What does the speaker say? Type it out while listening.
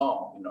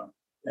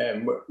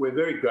And we're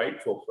very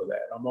grateful for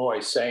that. I'm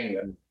always saying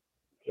that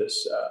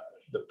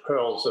the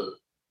pearls of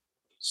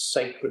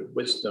sacred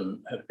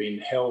wisdom have been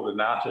held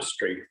in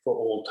artistry for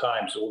all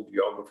times, all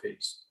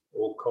geographies,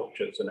 all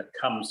cultures, and it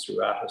comes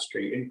through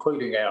artistry,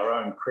 including our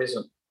own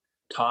present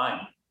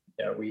time.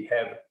 We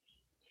have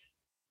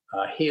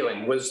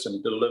healing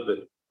wisdom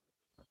delivered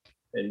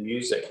in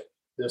music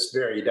this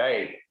very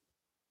day.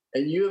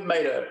 And you have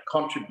made a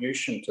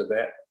contribution to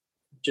that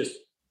just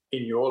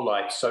in your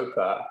life so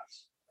far,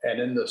 and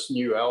in this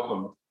new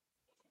album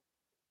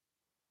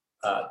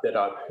that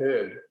I've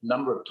heard a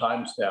number of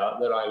times now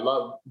that I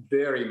love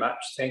very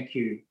much. Thank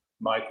you,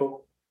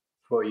 Michael,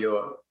 for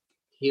your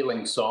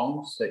healing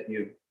songs that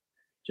you've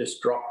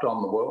just dropped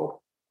on the world.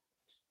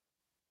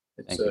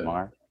 It's Thank you,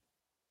 Mark.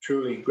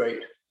 Truly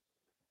great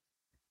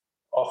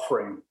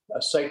offering,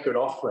 a sacred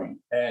offering.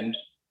 And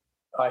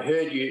I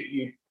heard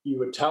you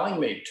were telling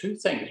me two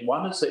things.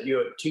 One is that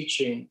you're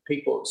teaching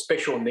people,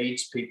 special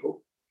needs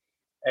people,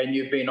 and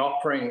you've been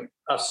offering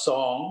a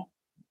song,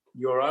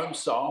 your own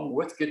song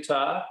with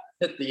guitar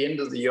at the end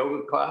of the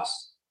yoga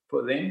class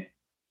for them.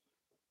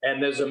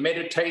 And there's a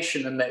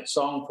meditation in that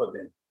song for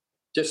them,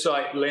 just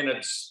like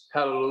Leonard's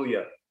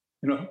Hallelujah,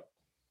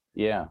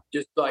 Yeah.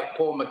 Just like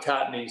Paul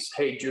McCartney's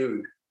Hey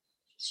Jude.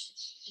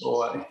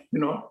 Or,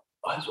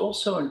 I was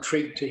also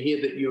intrigued to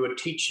hear that you are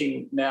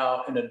teaching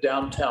now in a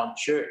downtown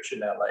church in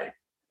LA,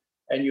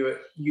 and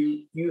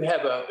you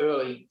have an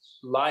early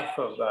life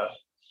of a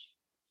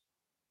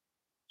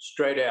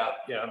straight out,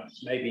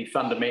 maybe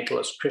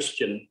fundamentalist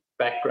Christian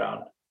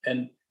background.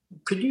 And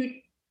could you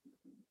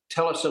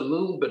tell us a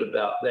little bit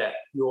about that?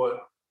 You're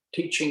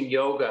teaching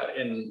yoga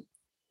in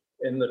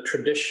the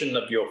tradition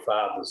of your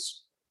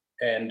fathers,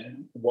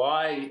 and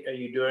why are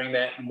you doing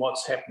that, and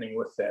what's happening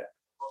with that?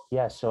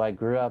 Yeah, so I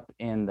grew up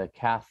in the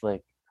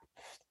Catholic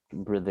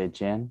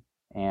religion,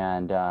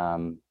 and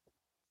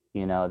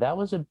that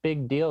was a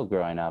big deal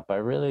growing up. I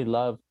really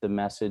loved the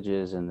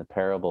messages and the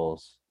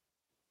parables,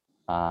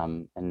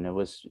 and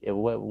it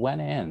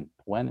went in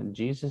when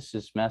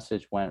Jesus's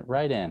message went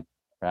right in,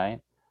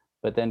 right?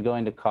 But then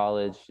going to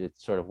college, it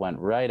sort of went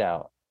right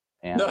out,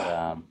 and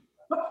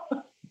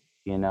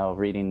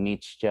reading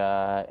Nietzsche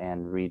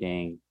and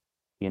reading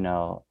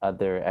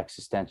other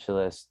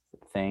existentialist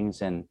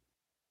things,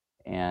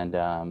 and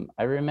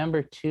I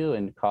remember too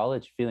in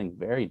college feeling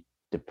very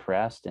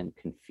depressed and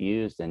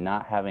confused and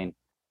not having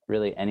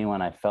really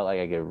anyone I felt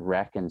like I could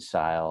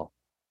reconcile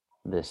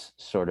this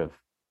sort of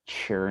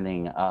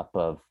churning up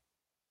of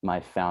my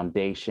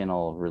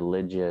foundational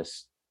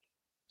religious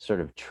sort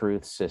of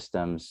truth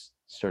systems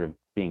sort of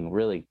being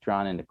really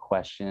drawn into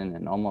question,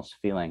 and almost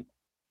feeling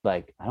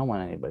like I don't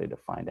want anybody to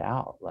find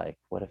out. Like,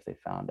 what if they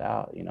found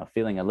out?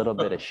 Feeling a little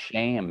bit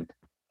ashamed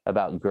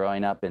about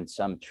growing up in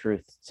some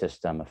truth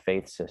system, a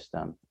faith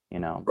system,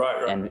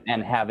 Right.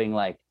 And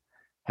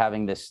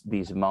having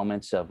these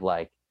moments of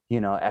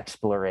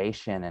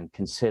exploration and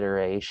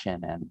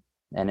consideration,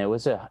 and it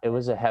was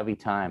a heavy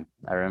time.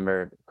 I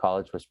remember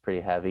college was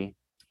pretty heavy,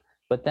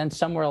 but then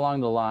somewhere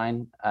along the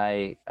line,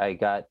 I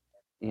got,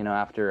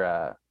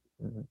 after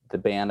the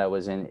band I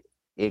was in,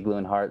 Igloo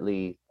and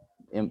Hartley,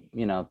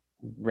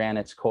 ran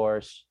its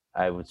course.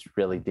 I was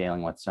really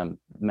dealing with some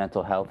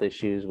mental health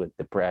issues with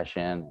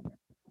depression,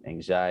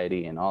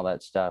 anxiety, and all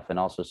that stuff, and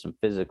also some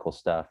physical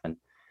stuff. And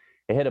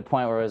it hit a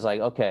point where I was like,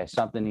 okay,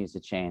 something needs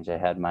to change. I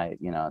had my,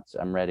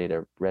 I'm ready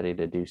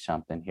to do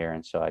something here.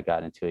 And so I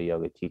got into a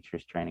yoga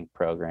teachers training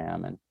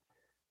program and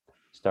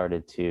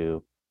started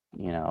to,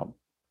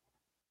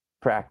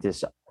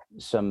 practice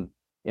some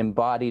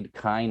embodied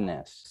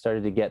kindness,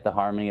 started to get the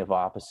harmony of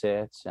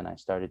opposites, and I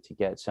started to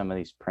get some of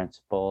these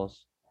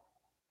principles.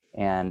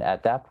 And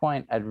at that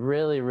point, I'd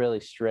really, really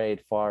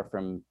strayed far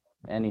from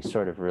any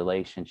sort of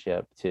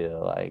relationship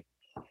to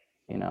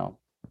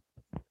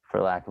for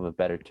lack of a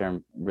better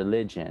term,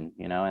 religion,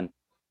 And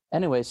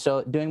anyway,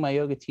 so doing my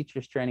yoga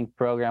teachers training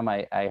program,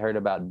 I heard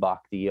about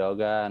Bhakti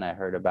Yoga, and I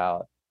heard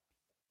about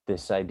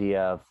this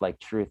idea of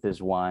truth is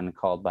one,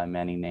 called by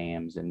many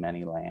names in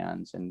many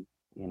lands, and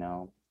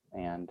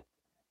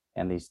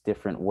and these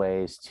different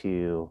ways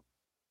to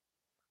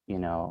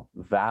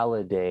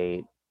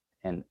validate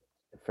and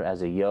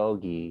as a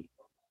yogi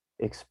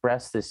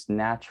express this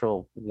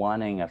natural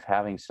wanting of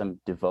having some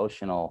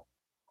devotional,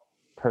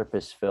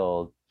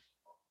 purpose-filled,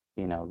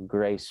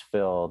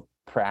 grace-filled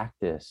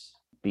practice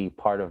be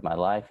part of my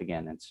life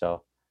again. And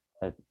so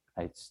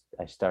I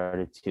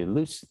started to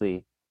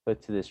loosely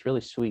put to this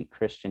really sweet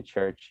Christian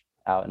church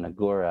out in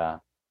Agoura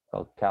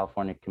called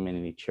California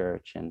Community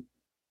Church, and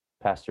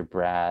Pastor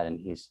Brad, and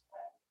he's,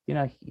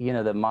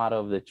 the motto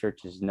of the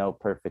church is no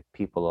perfect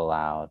people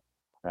allowed,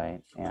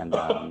 right? And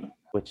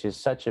which is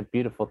such a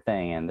beautiful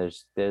thing. And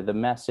the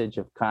message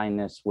of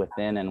kindness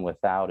within and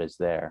without is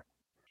there.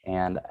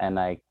 And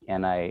I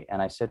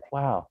said,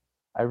 wow,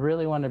 I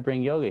really want to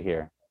bring yoga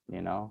here.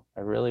 I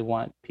really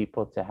want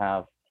people to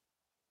have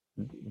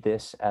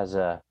this as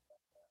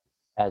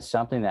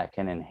something that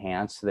can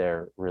enhance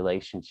their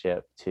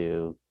relationship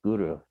to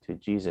Guru, to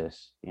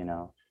Jesus,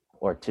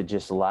 or to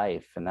just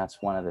life. And that's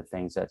one of the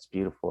things that's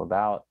beautiful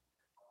about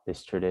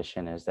this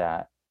tradition is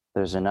that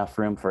there's enough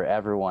room for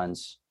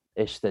everyone's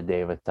Ishta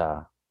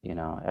Devata,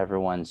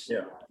 everyone's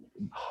Yeah.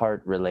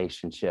 heart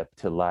relationship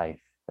to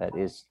life that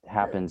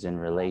happens in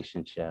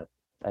relationship.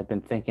 I've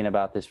been thinking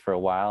about this for a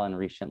while, and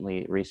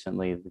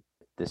recently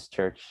this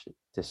church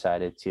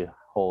decided to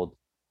hold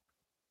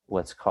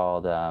what's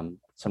called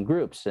some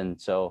groups.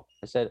 And so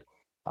I said,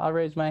 I'll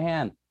raise my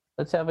hand.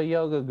 Let's have a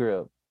yoga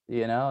group,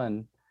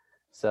 and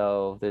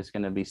so there's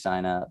going to be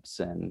signups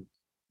and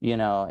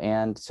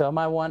so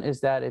my one is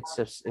that it's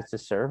a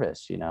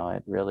service,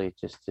 it really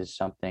just is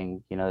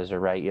something, there's a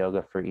right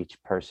yoga for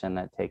each person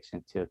that takes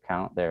into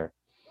account their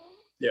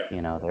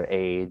their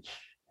age,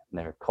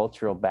 their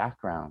cultural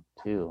background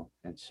too.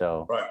 And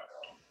so Right.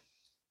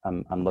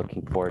 I'm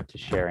looking forward to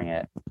sharing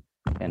it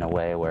in a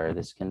way where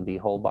this can be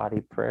whole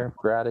body prayer,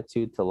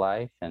 gratitude to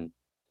life, and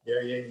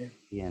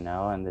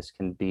and this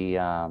can be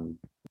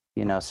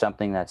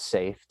something that's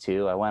safe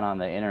too. I went on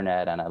the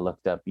internet and I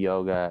looked up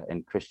yoga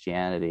and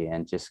Christianity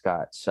and just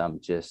got some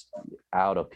just out of